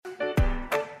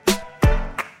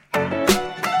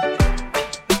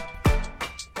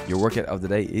your workout of the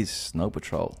day is snow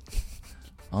patrol.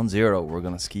 On 0, we're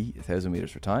going to ski 1,000 meters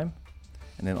for time.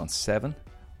 And then on 7,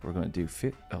 we're going to do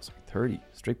 30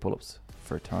 strict pull-ups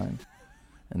for time.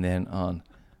 And then on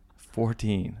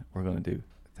 14, we're going to do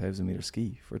 1,000 meter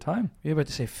ski for time. You're about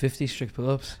to say 50 strict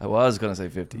pull-ups. I was going to say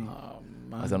 50. Oh,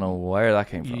 man. I don't know where that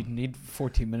came from. You'd need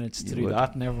 14 minutes to You do would.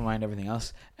 that. Never mind everything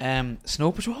else.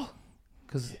 Snow patrol,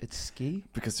 because it's ski.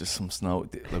 Because there's some snow.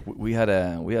 Like we had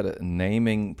a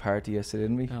naming party yesterday,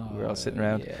 didn't we? We were all sitting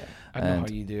around. Yeah, I don't know how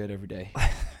you do it every day.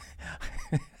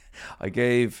 I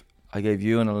gave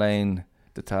you and Elaine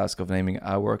the task of naming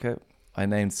a workout. I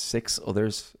named 6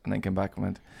 others and then came back and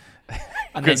went.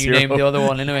 And then you named the other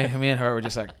one anyway. Me and her were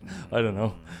just like, I don't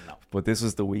know. No. But this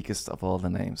was the weakest of all the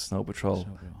names. Snow Patrol.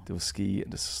 Snow patrol. There was ski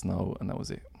and there was snow, and that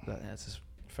was it. That's just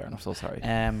fair I'm enough. so sorry.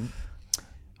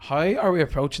 How are we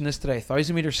approaching this today?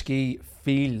 1,000 meter ski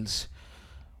feels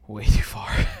way too far.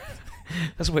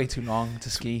 That's way too long to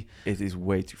ski. It is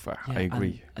way too far. Yeah, I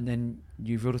agree. And then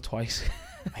you wrote it twice.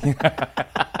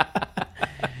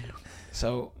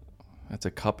 So That's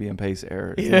a copy and paste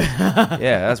error. yeah,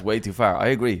 Yeah, that's way too far. I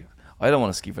agree. I don't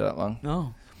want to ski for that long.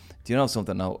 no. Do you know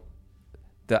something now?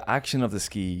 The action of the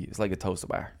ski is like a toaster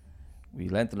bar. We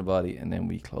lengthen the body and then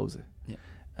we close it. Yeah.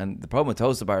 And the problem with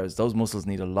toaster bar is those muscles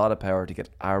need a lot of power to get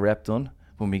a rep done.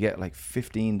 When we get like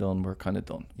 15 done, we're kind of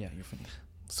done. Yeah, you're finished.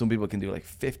 Some people can do like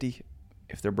 50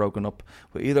 if they're broken up.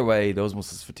 But either way, those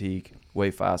muscles fatigue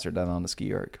way faster than on the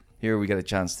ski erg. Here we get a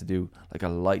chance to do like a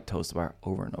light toaster bar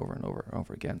over and over and over and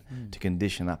over again to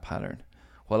condition that pattern,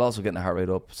 while also getting the heart rate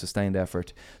up, sustained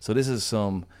effort. So this is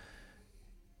some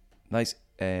nice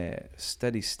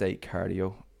steady state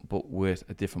cardio, but with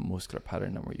a different muscular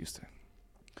pattern than we're used to.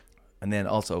 And then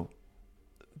also,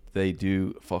 they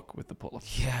do fuck with the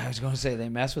pull-ups. Yeah, I was going to say they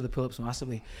mess with the pull-ups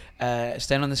massively.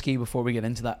 Staying on the ski before we get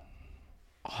into that,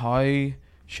 how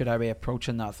should I be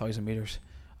approaching that 1,000 meters?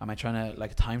 Am I trying to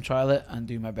like time trial it and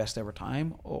do my best ever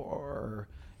time, or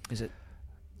is it?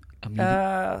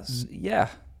 Yeah.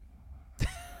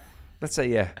 Let's say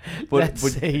yeah. But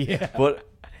say yeah. But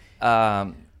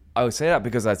I would say that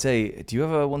because I'd say, do you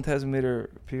have a 1,000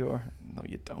 meter PR? No,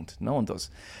 you don't. No one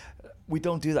does. We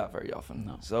don't do that very often.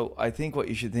 No. So I think what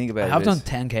you should think about I have is,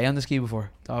 done 10K on the ski before.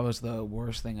 That was the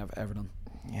worst thing I've ever done.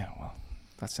 Yeah, well,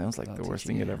 that sounds like That'll the worst teach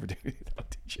thing you, you'd yeah. ever do. That'll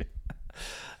teach you.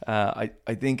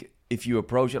 I think if you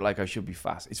approach it like I should be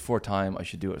fast, it's for time, I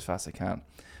should do it as fast as I can.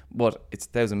 But it's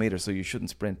 1,000 meters, so you shouldn't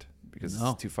sprint because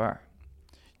No. it's too far.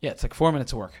 Yeah, it's like 4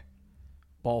 minutes of work.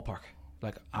 Ballpark.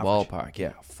 Like average. Ballpark,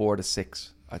 yeah, 4 to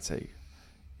 6, I'd say.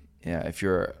 Yeah, if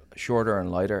you're a shorter and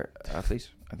lighter athlete,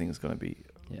 I think it's going to be,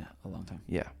 Yeah, a long time.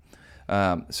 yeah.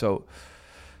 So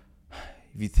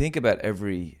if you think about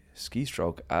every ski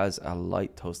stroke as a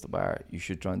light toaster bar, you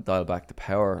should try and dial back the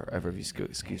power of every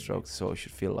ski stroke so it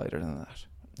should feel lighter than that.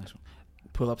 Nice one.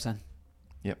 Pull-ups then.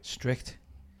 Yep. Strict.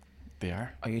 They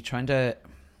are. Are you trying to...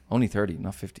 Only 30,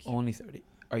 not 50. Only 30.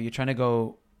 Are you trying to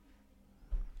go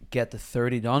get the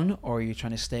 30 done, or are you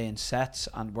trying to stay in sets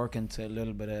and work into a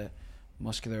little bit of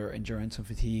muscular endurance and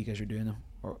fatigue as you're doing them?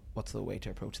 Or what's the way to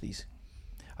approach these?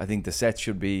 I think the sets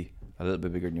should be a little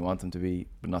bit bigger than you want them to be,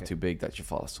 but not Okay. too big that you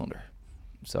fall asunder.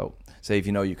 So, say if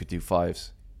you know you could do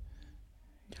 5s.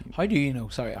 How do you know?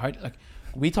 Sorry, like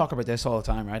we talk about this all the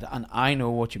time, right? And I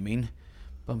know what you mean,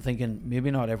 but I'm thinking maybe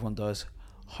not everyone does.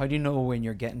 How do you know when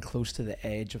you're getting close to the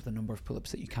edge of the number of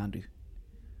pull-ups that you can do?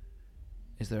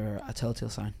 Is there a telltale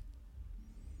sign?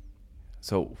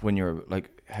 So when you're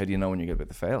like, how do you know when you're about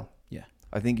to fail? Yeah.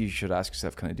 I think you should ask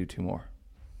yourself, can I do 2 more?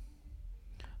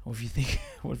 What if you think?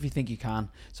 What if you think you can?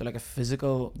 So like a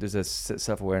physical. There's a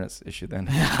self-awareness issue then.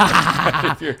 And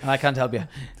I can't help you.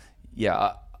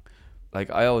 Yeah,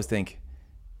 I always think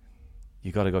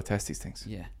you got to go test these things.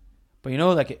 Yeah, but you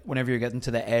know, like whenever you're getting to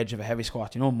the edge of a heavy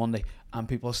squat, you know, Monday, and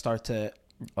people start to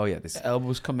Oh yeah, this the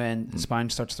elbows come in, the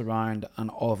spine starts to round, and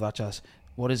all of that jazz.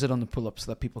 What is it on the pull-ups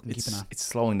that people can keep an eye on? it's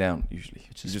slowing down usually.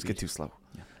 It's You just just get speed. too slow.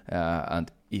 And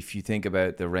if you think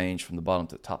about the range from the bottom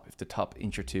to the top, if the top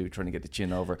inch or two trying to get the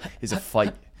chin over is a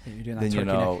fight, You're doing that then you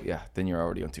turkey know, neck. yeah, then you're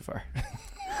already on too far.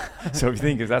 So if you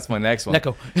think if that's my next one, Let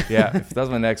go. yeah, if that's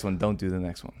my next one, don't do the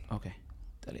next one. Okay.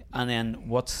 And then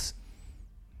what's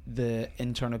the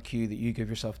internal cue that you give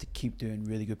yourself to keep doing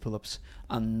really good pull-ups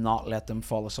and not let them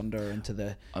fall asunder into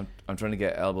the... I'm trying to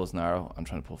get elbows narrow. I'm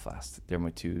trying to pull fast. They're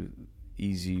my 2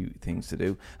 easy things to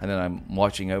do. And then I'm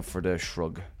watching out for the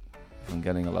shrug. If I'm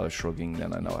getting a lot of shrugging,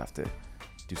 then I know I have to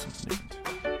do something different.